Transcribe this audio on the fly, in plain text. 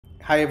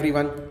Hi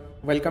everyone,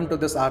 welcome to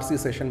this RC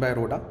session by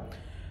Rodha.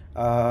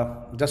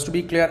 Just to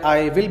be clear,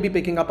 I will be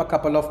picking up a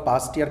couple of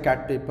past year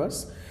CAT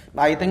papers.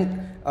 I think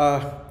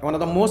one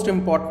of the most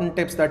important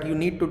tips that you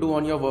need to do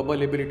on your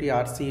verbal ability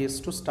RC is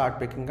to start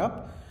picking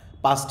up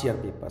past year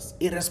papers,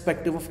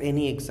 irrespective of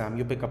any exam.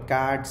 You pick up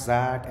CAT,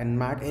 ZAT,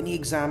 NMAT, any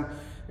exam.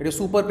 It is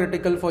super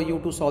critical for you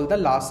to solve the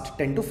last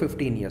 10 to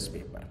 15 years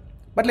paper.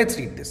 But let's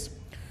read this.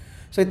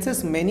 So it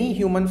says many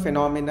human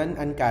phenomena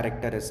and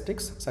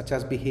characteristics such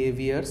as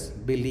behaviors,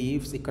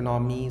 beliefs,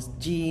 economies,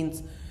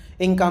 genes,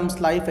 incomes,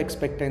 life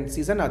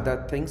expectancies and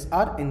other things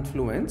are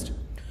influenced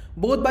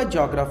both by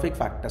geographic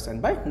factors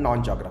and by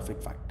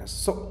non-geographic factors.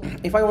 So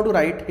if I want to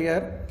write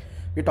here,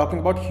 we're talking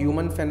about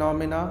human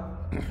phenomena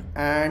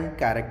and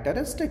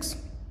characteristics.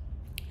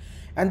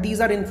 And these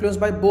are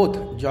influenced by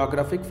both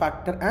geographic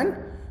factor and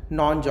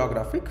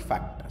non-geographic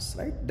factors,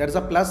 right? There is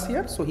a plus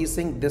here. So he's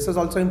saying this is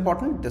also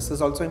important. This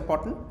is also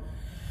important.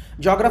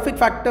 Geographic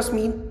factors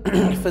mean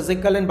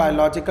physical and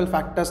biological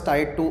factors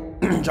tied to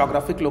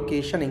geographic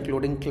location,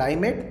 including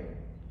climate,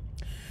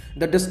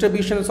 the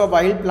distributions of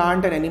wild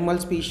plant and animal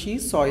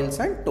species, soils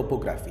and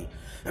topography.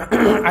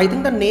 I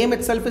think the name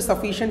itself is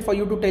sufficient for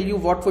you to tell you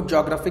what would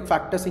geographic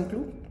factors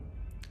include.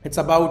 It's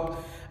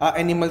about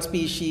animal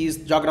species,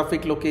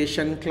 geographic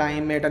location,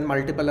 climate and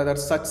multiple other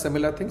such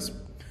similar things.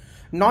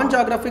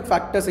 Non-geographic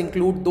factors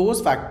include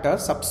those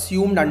factors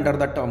subsumed under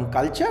the term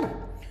culture,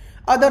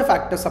 other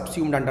factors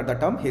subsumed under the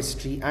term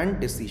history and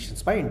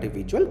decisions by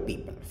individual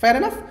people. Fair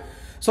enough?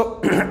 So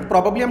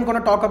probably I'm going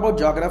to talk about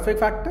geographic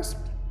factors.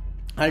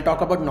 I'll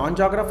talk about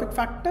non-geographic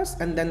factors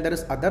and then there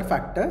is other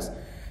factors.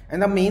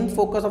 And the main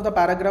focus of the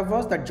paragraph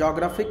was that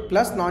geographic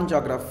plus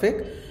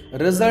non-geographic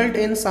result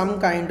in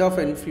some kind of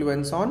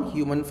influence on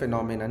human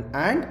phenomenon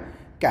and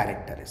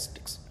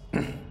characteristics.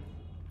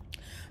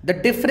 The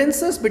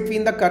differences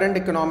between the current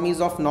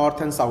economies of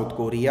North and South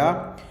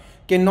Korea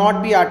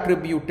cannot be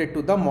attributed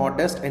to the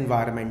modest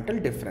environmental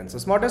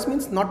differences. Modest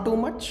means not too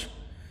much.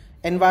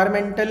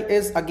 Environmental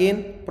is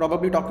again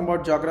probably talking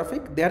about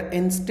geographic. They are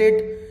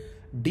instead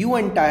due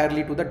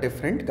entirely to the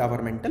different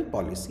governmental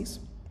policies.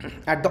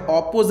 At the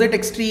opposite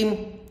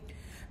extreme,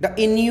 the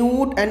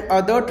Inuit and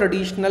other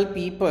traditional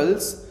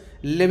peoples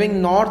living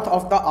north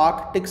of the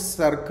Arctic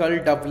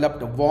Circle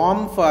developed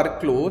warm fur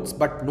clothes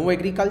but no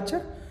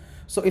agriculture.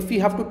 So if we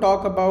have to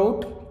talk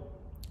about,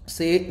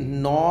 say,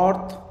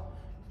 north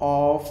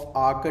of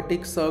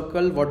Arctic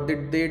Circle, what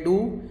did they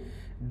do?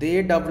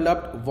 They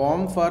developed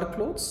warm fur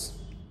clothes,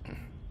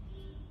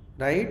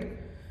 right?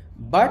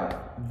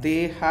 But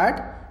they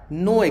had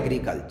no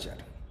agriculture.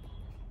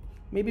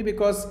 Maybe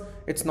because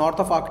it's north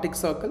of Arctic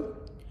Circle.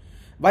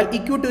 While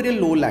equatorial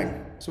lowland,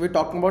 so we're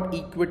talking about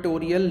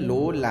equatorial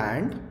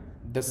lowland,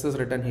 this is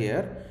written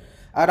here,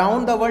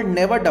 around the world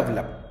never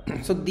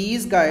developed. So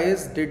these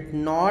guys did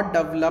not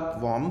develop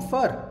warm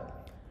fur,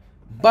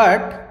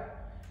 but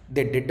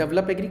they did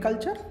develop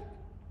agriculture.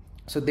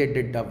 So they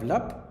did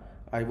develop,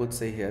 I would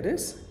say here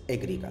is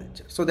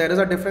agriculture. So there is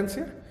a difference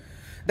here.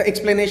 The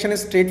explanation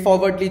is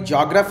straightforwardly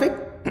geographic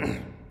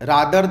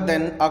rather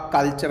than a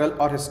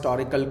cultural or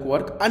historical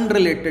quirk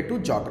unrelated to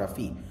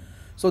geography.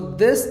 So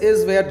this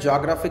is where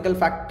geographical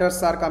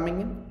factors are coming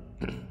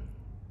in,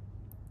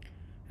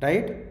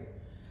 right?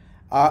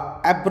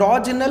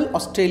 Aboriginal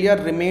Australia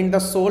remained the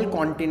sole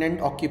continent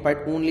occupied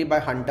only by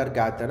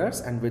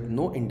hunter-gatherers and with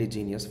no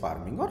indigenous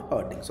farming or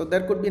herding. So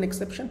there could be an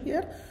exception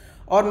here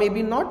or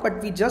maybe not,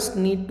 but we just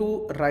need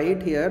to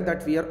write here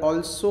that we are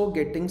also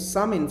getting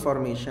some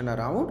information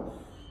around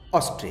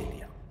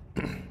Australia,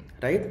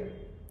 right?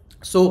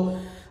 So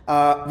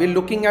we're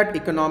looking at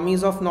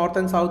economies of North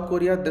and South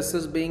Korea. This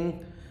is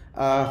being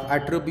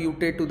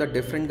attributed to the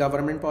different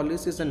government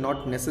policies and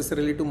not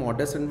necessarily to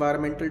modest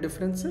environmental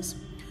differences.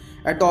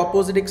 At the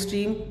opposite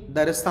extreme,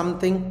 there is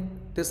something,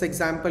 this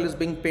example is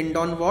being pinned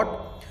on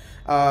what?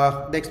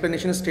 The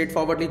explanation is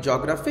straightforwardly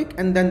geographic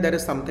and then there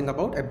is something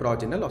about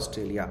Aboriginal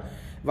Australia.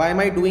 Why am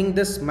I doing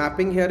this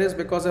mapping here is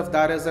because if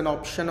there is an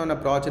option on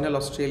Aboriginal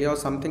Australia or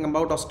something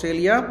about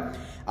Australia,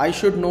 I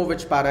should know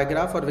which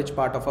paragraph or which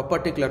part of a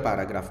particular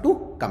paragraph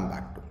to come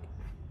back to.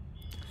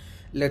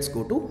 Let's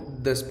go to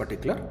this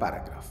particular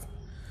paragraph.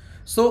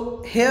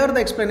 So here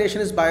the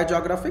explanation is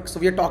biogeographic. So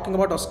we are talking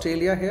about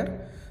Australia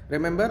here.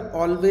 Remember,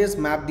 always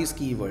map these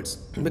keywords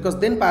because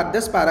then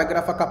this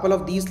paragraph, a couple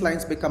of these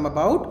lines become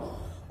about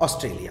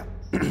Australia.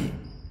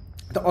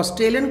 The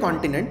Australian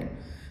continent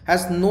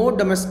has no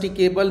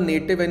domesticable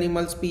native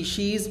animal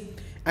species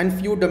and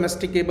few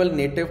domesticable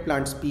native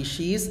plant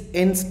species.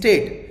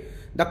 Instead,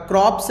 the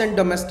crops and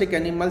domestic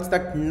animals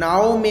that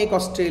now make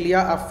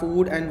Australia a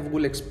food and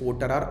wool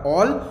exporter are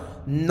all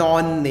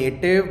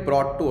non-native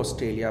brought to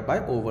Australia by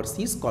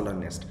overseas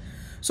colonists.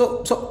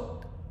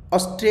 So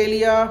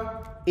Australia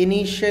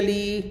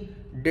initially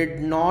did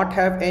not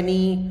have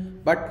any,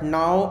 but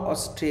now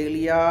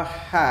Australia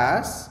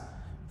has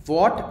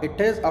what? It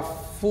is a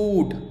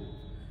food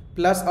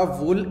plus a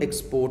wool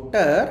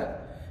exporter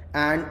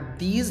and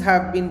these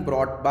have been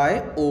brought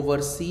by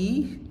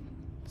overseas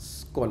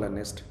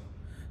colonists.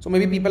 So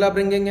maybe people are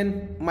bringing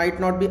in might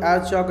not be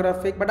as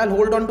geographic, but I'll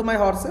hold on to my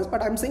horses.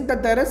 But I'm saying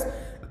that there is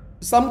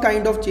some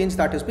kind of change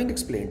that is being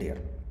explained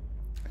here.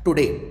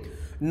 Today,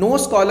 no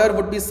scholar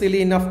would be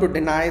silly enough to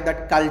deny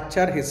that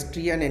culture,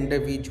 history and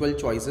individual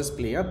choices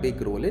play a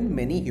big role in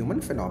many human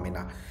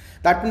phenomena.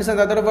 That means, in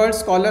other words,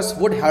 scholars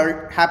would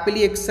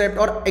happily accept,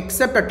 or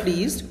accept at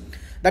least,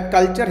 that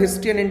culture,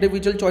 history and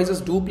individual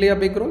choices do play a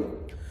big role.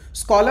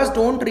 Scholars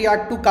don't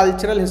react to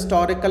cultural,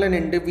 historical and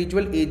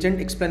individual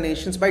agent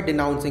explanations by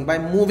denouncing, by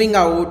moving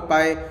out,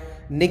 by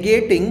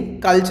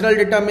negating cultural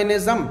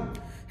determinism,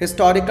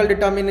 historical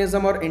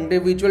determinism or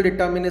individual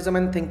determinism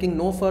and thinking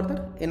no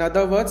further. In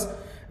other words,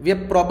 we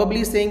are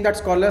probably saying that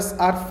scholars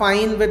are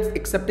fine with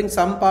accepting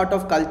some part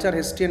of culture,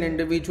 history and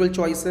individual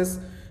choices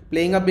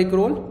playing a big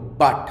role,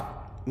 but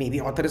maybe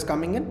author is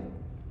coming in.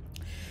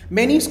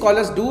 Many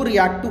scholars do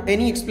react to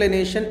any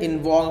explanation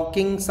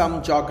invoking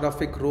some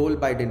geographic role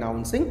by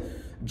denouncing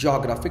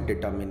geographic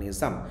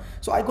determinism.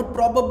 So I could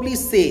probably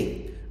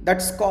say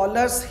that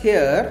scholars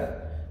here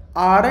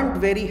aren't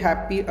very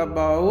happy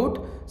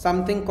about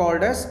something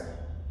called as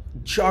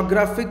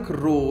geographic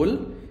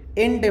role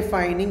in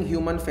defining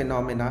human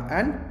phenomena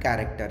and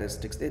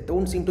characteristics. They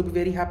don't seem to be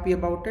very happy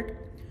about it.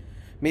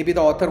 Maybe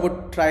the author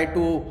would try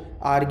to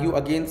argue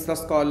against the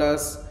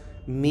scholars.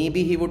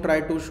 Maybe he would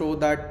try to show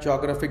that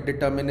geographic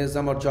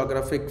determinism or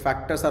geographic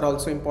factors are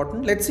also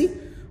important. Let's see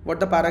what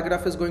the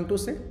paragraph is going to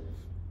say.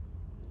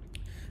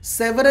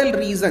 Several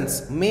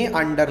reasons may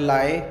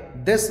underlie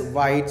this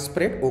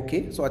widespread.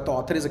 Okay, so the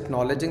author is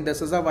acknowledging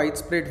this is a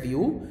widespread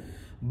view,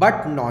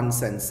 but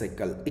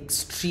nonsensical.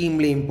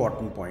 Extremely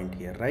important point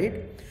here,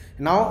 right?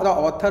 Now the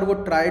author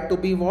would try to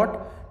be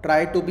what?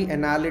 Try to be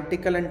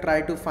analytical and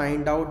try to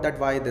find out that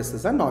why this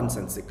is a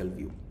nonsensical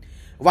view.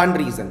 One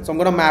reason. So I'm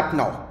going to map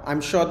now. I'm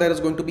sure there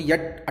is going to be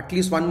yet at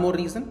least one more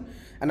reason,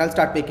 and I'll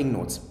start taking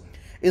notes.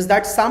 Is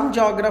that some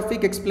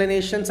geographic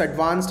explanations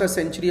advanced a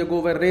century ago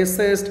were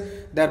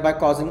racist, thereby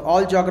causing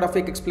all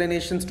geographic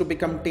explanations to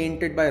become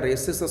tainted by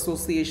racist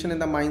association in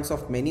the minds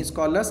of many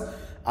scholars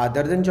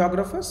other than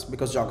geographers,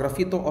 because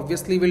geography though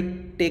obviously will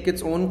take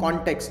its own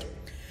context.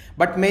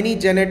 But many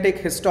genetic,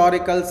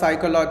 historical,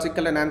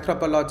 psychological and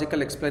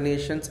anthropological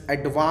explanations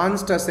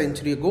advanced a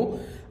century ago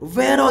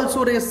were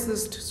also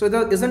racist. So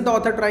isn't the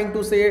author trying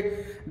to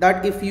say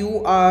that if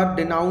you are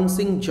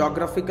denouncing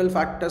geographical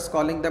factors,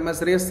 calling them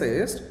as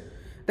racist,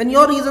 then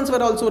your reasons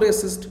were also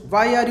racist?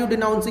 Why are you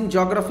denouncing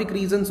geographic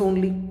reasons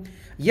only?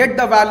 Yet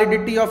the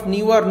validity of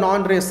newer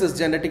non-racist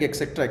genetic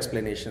etc.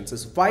 explanations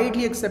is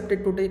widely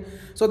accepted today.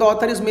 So the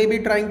author is maybe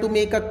trying to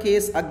make a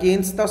case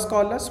against the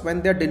scholars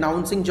when they are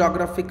denouncing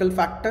geographical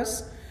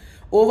factors.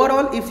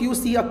 Overall, if you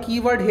see a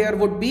keyword here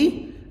would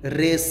be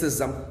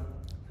racism,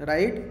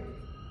 right?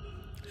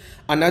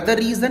 Another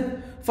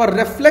reason for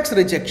reflex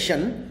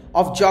rejection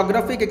of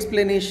geographic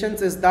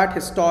explanations is that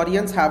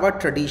historians have a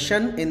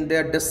tradition in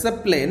their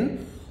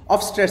discipline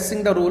of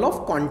stressing the role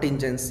of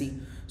contingency.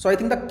 So I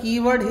think the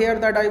keyword here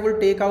that I will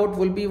take out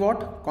will be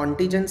what?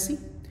 Contingency.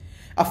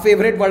 A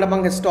favorite word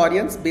among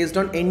historians based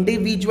on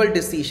individual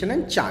decision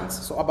and chance.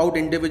 So about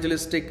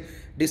individualistic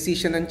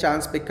decision and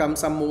chance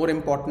becomes a more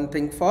important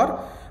thing for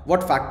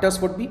what factors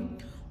would be.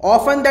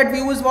 Often that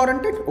view is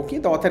warranted. Okay,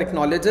 the author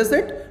acknowledges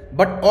it,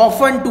 but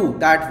often too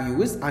that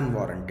view is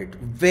unwarranted.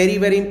 Very,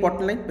 very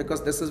important line,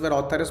 because this is where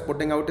author is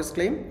putting out his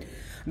claim.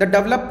 The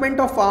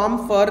development of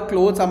farm fur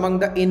clothes among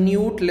the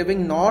Inuit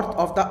living north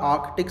of the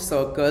Arctic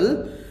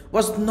Circle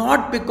was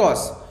not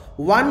because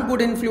one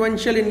good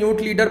influential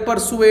Inuit leader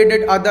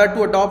persuaded other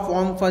to adopt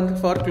warm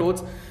fur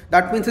clothes.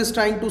 That means he's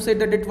trying to say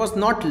that it was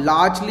not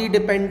largely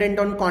dependent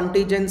on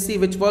contingency,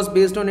 which was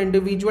based on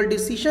individual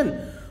decision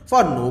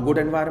for no good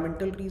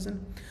environmental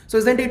reason. So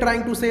isn't he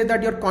trying to say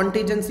that your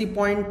contingency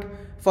point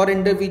for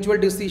individual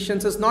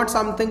decisions is not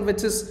something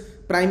which is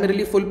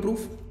primarily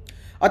foolproof?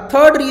 A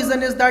third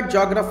reason is that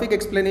geographic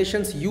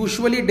explanations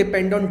usually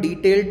depend on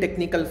detailed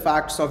technical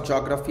facts of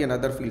geography and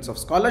other fields of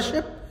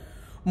scholarship.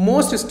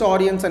 Most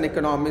historians and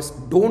economists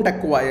don't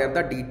acquire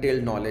the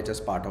detailed knowledge as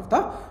part of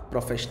the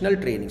professional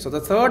training. So the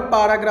third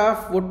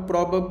paragraph would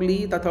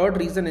probably, the third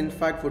reason in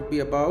fact would be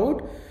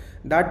about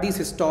that these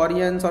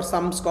historians or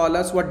some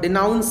scholars who are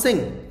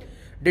denouncing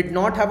did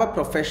not have a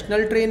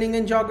professional training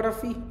in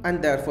geography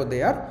and therefore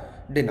they are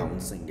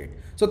denouncing it.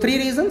 So three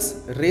reasons: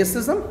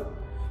 racism,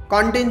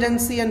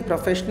 contingency and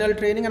professional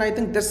training. And I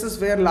think this is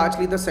where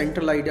largely the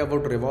central idea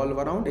would revolve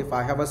around if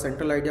I have a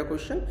central idea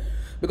question,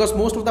 because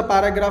most of the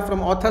paragraph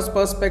from author's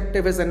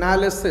perspective, his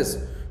analysis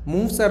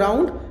moves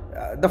around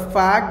the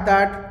fact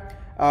that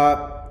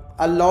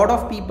a lot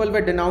of people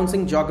were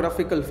denouncing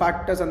geographical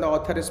factors and the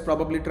author is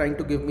probably trying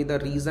to give me the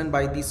reason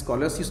why these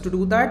scholars used to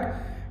do that.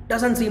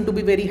 Doesn't seem to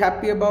be very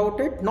happy about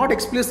it. Not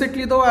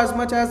explicitly though, as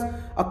much as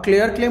a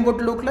clear claim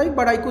would look like,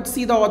 but I could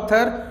see the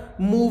author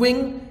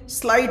moving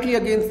slightly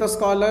against the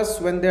scholars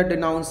when they are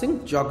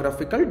denouncing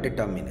geographical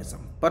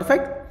determinism.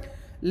 Perfect.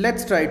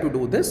 Let's try to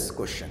do this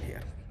question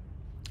here.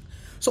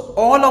 So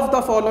all of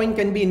the following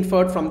can be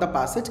inferred from the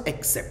passage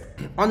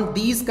except. On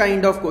these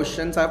kind of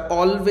questions, I've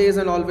always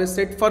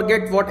said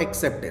forget what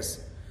except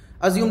is.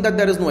 Assume that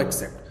there is no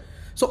except.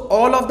 So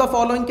all of the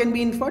following can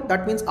be inferred.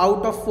 That means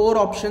out of 4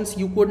 options,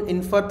 you could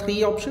infer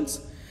 3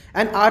 options.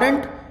 And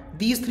aren't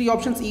these 3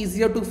 options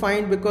easier to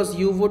find because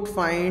you would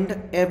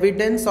find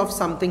evidence of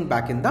something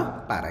back in the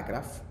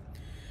paragraph.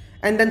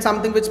 And then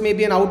something which may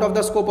be an out of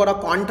the scope or a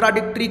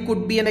contradictory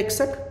could be an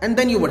except, and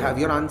then you would have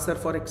your answer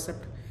for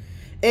except.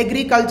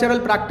 Agricultural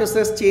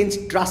practices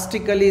changed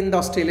drastically in the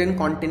Australian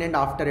continent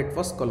after it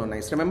was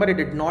colonized. Remember, it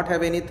did not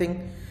have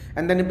anything,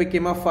 and then it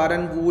became a fur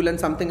and wool and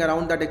something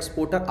around that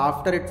exporter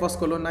after it was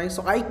colonized.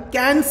 So I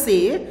can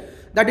say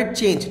that it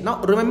changed.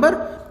 Now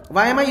remember,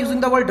 why am I using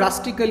the word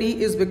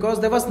drastically is because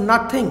there was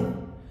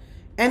nothing,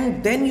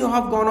 and then you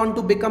have gone on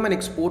to become an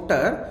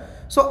exporter.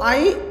 So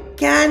I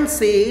can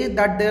say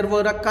that there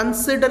were a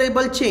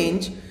considerable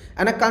change,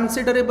 and a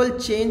considerable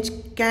change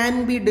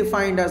can be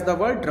defined as the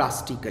word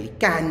drastically,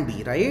 can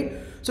be, right?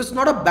 So it's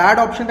not a bad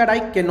option that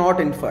I cannot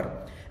infer.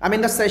 I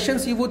mean, the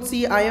sessions you would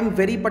see, I am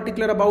very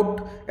particular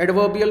about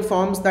adverbial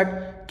forms,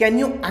 that can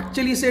you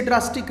actually say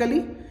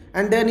drastically,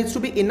 and there needs to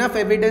be enough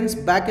evidence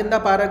back in the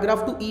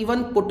paragraph to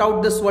even put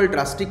out this word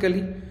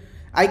drastically.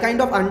 I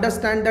kind of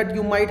understand that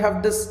you might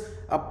have this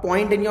a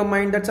point in your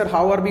mind that, sir,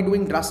 how are we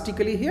doing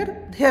drastically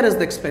here? Here is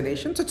the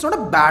explanation. So it's not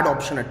a bad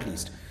option, at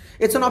least.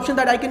 It's an option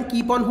that I can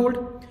keep on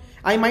hold.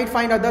 I might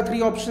find other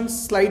 3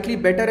 options slightly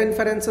better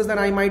inferences, than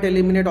I might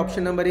eliminate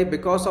option number A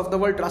because of the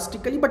word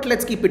drastically, but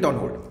let's keep it on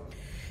hold.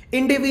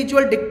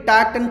 Individual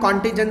dictat and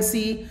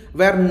contingency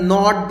were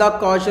not the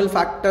causal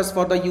factors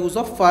for the use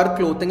of fur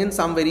clothing in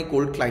some very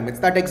cold climates.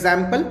 That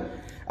example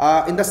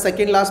in the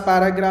second last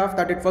paragraph,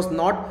 that it was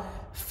not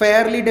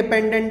fairly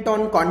dependent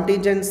on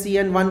contingency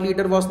and one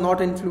leader was not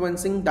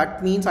influencing,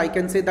 that means I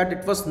can say that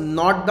it was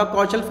not the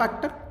causal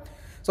factor.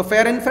 So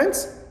fair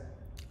inference.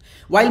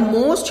 While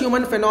most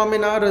human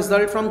phenomena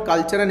result from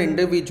culture and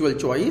individual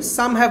choice,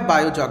 some have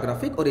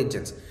biogeographic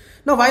origins.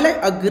 Now while I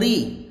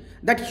agree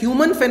that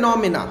human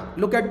phenomena,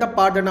 look at the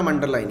part that I'm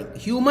underlining,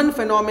 human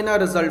phenomena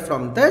result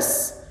from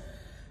this,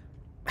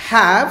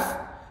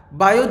 have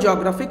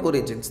biogeographic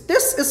origins.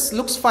 This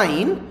looks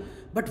fine,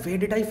 but where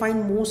did I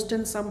find most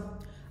and some?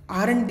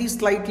 Aren't these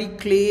slightly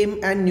claim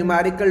and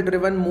numerical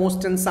driven,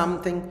 most and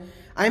something?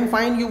 I'm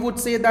fine, you would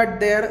say that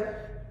there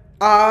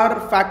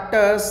are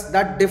factors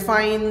that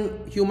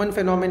define human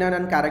phenomenon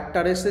and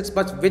characteristics,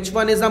 but which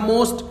one is a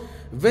most,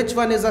 which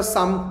one is a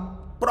sum?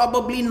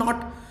 Probably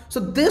not. So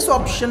this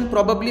option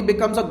probably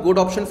becomes a good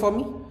option for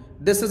me.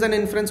 This is an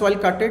inference, so I'll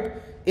cut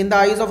it. In the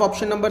eyes of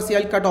option number C,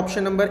 I'll cut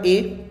option number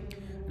A,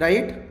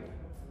 right?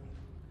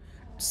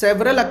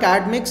 Several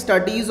academic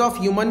studies of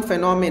human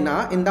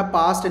phenomena in the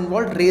past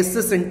involved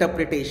racist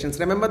interpretations.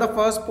 Remember, the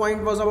first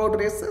point was about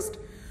racist.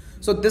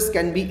 So this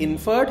can be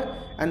inferred,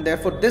 and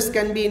therefore this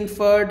can be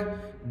inferred,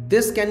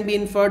 this can be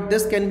inferred,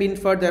 this can be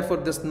inferred. Therefore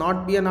this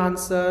not be an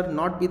answer,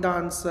 not be the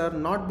answer,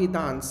 not be the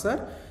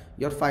answer.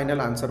 Your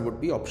final answer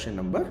would be option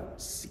number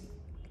C.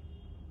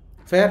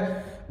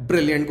 Fair?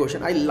 Brilliant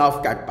question. I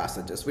love CAT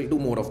passages. We'll do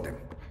more of them.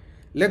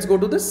 Let's go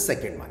to the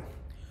second one.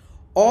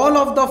 All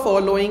of the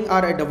following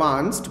are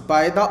advanced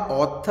by the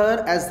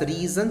author as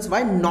reasons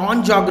why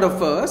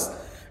non-geographers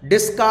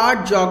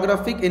discard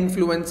geographic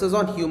influences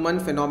on human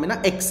phenomena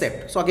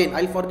except. So again,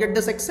 I'll forget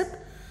this except.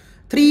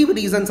 3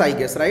 reasons, I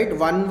guess, right?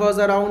 One was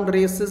around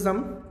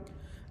racism,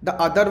 the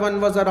other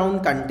one was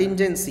around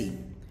contingency,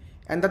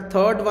 and the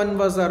third one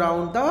was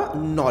around the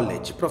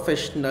knowledge,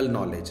 professional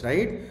knowledge,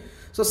 right?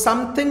 So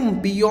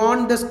something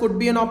beyond this could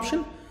be an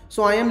option.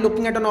 So I am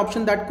looking at an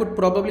option that could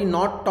probably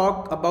not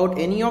talk about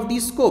any of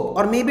these scope,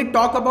 or maybe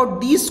talk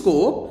about these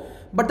scope,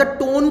 but the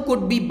tone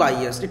could be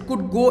biased. It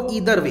could go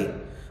either way.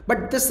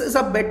 But this is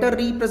a better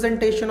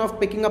representation of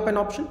picking up an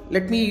option.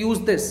 Let me use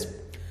this.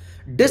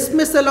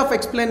 Dismissal of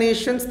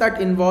explanations that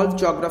involve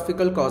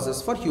geographical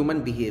causes for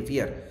human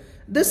behavior.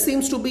 This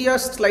seems to be a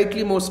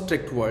slightly more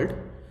strict word.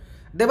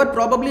 They were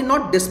probably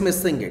not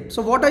dismissing it.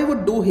 So what I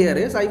would do here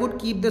is I would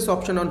keep this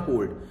option on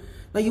hold.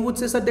 Now you would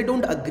say, sir, they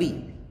don't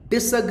agree.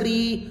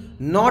 Disagree,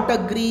 not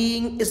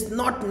agreeing is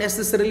not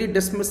necessarily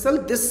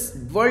dismissal. This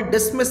word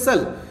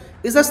dismissal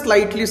is a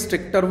slightly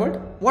stricter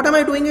word. What am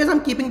I doing is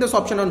I'm keeping this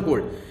option on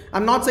hold.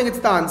 I'm not saying it's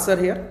the answer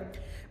here.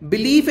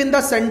 Belief in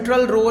the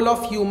central role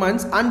of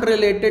humans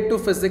unrelated to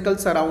physical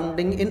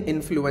surrounding in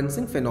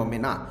influencing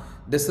phenomena.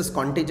 This is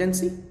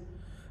contingency.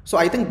 So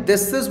I think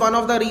this is one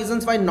of the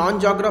reasons why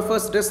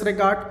non-geographers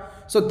disregard.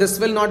 So this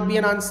will not be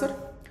an answer.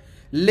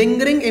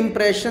 Lingering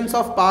impressions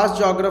of past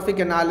geographic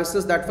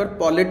analysis that were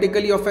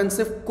politically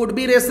offensive could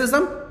be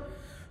racism.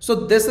 So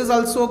this is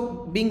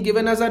also being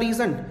given as a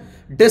reason.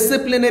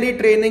 Disciplinary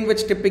training,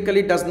 which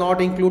typically does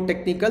not include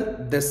technical,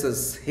 this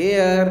is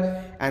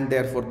here, and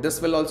therefore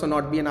this will also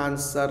not be an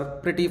answer.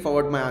 Pretty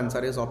forward, my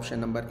answer is option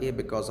number A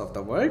because of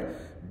the word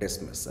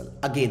dismissal.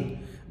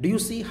 Again, do you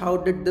see how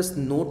did this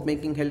note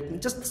making help me?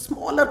 Just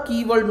smaller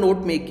keyword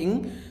note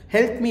making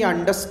helped me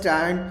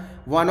understand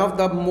one of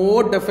the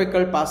more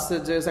difficult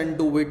passages and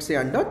do it say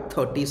under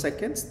 30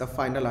 seconds. The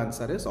final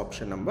answer is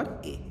option number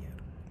A here.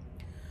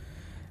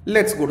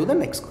 Let's go to the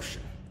next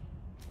question.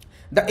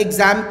 The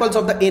examples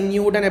of the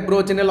Inuit and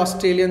Aboriginal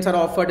Australians are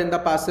offered in the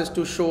passage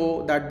to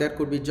show that there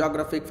could be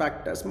geographic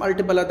factors,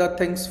 multiple other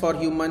things for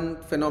human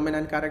phenomena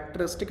and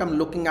characteristic. I'm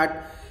looking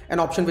at an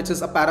option which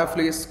is a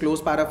paraphrase,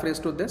 close paraphrase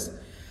to this.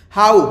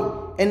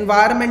 How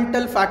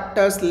environmental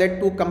factors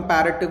led to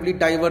comparatively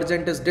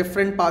divergent is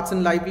different paths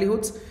in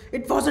livelihoods.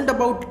 It wasn't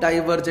about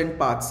divergent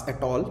paths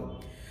at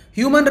all.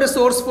 Human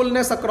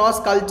resourcefulness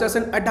across cultures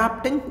and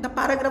adapting. The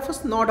paragraph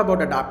was not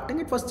about adapting.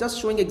 It was just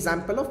showing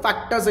example of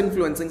factors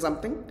influencing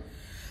something.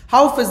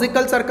 How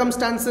physical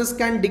circumstances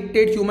can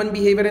dictate human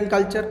behavior and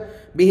culture.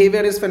 Behavior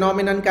is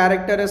phenomenon,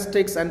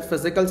 characteristics and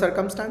physical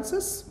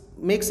circumstances.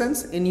 Makes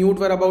sense. Inuit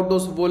were about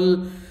those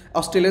wool,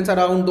 Australians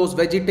around those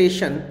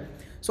vegetation.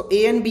 So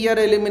A and B are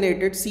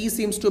eliminated. C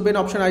seems to be an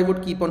option I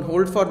would keep on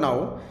hold for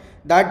now.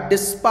 That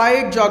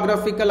despite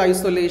geographical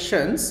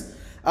isolations,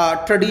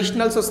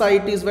 traditional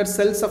societies were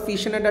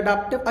self-sufficient and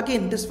adaptive.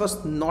 Again, this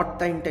was not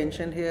the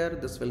intention here.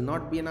 This will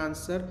not be an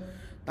answer.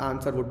 The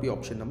answer would be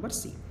option number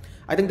C.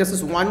 I think this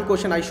is one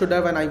question I should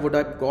have and I would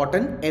have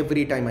gotten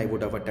every time I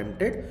would have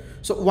attempted.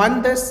 So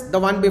the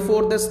one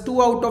before this,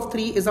 2 out of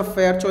 3 is a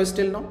fair choice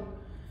till now.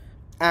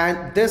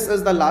 And this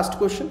is the last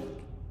question.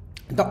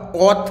 The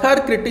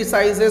author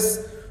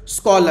criticizes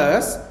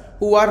scholars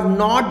who are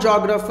not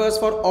geographers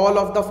for all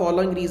of the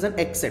following reason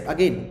except.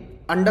 Again,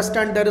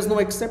 understand there is no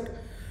except.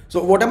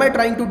 So what am I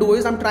trying to do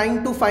is I'm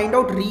trying to find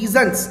out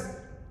reasons.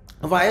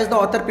 Why is the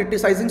author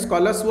criticizing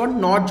scholars who are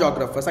not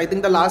geographers? I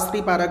think the last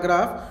 3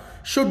 paragraphs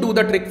should do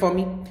the trick for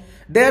me.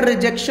 Their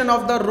rejection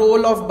of the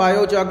role of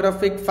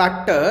biogeographic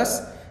factors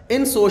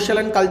in social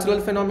and cultural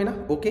phenomena.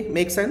 Okay,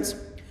 makes sense.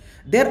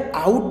 Their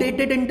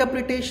outdated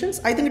interpretations.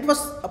 I think it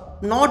was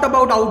not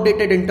about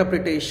outdated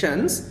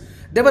interpretations.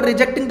 They were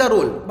rejecting the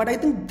role. But I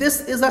think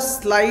this is a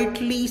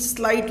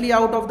slightly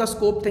out of the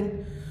scope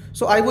thing.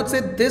 So I would say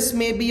this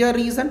may be a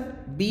reason.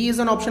 B is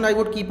an option I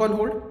would keep on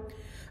hold.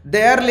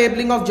 Their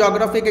labeling of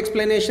geographic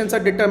explanations are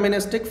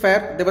deterministic.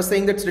 Fair. They were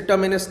saying that it's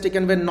deterministic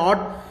and we're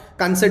not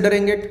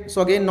considering it.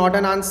 So again, not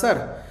an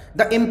answer.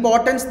 The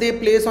importance they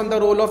place on the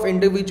role of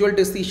individual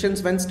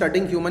decisions when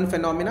studying human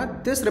phenomena.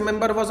 This,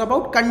 remember, was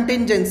about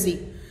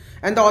contingency.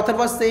 And the author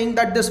was saying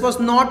that this was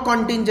not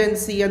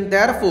contingency and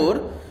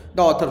therefore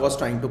the author was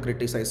trying to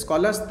criticize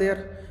scholars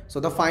there. So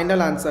the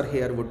final answer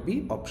here would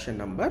be option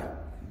number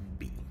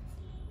B.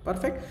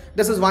 Perfect.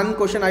 This is one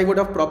question I would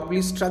have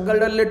probably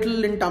struggled a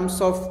little in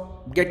terms of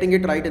getting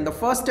it right in the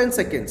first 10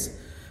 seconds.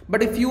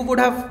 But if you would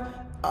have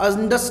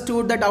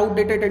understood that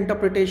outdated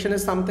interpretation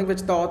is something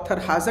which the author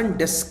hasn't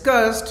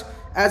discussed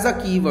as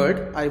a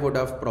keyword, I would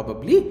have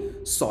probably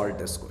solved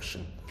this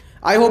question.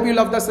 I hope you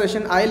loved the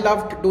session. I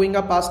loved doing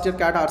a past year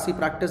CAT RC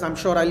practice. I'm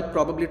sure I'll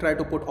probably try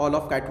to put all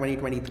of CAT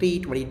 2023,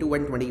 22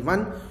 and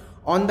 21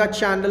 on the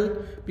channel.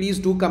 Please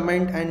do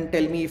comment and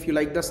tell me if you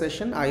like the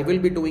session. I will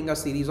be doing a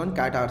series on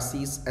CAT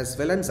RCs as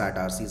well and ZAT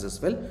RCs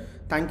as well.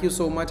 Thank you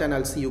so much and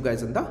I'll see you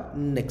guys in the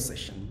next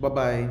session.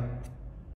 Bye-bye.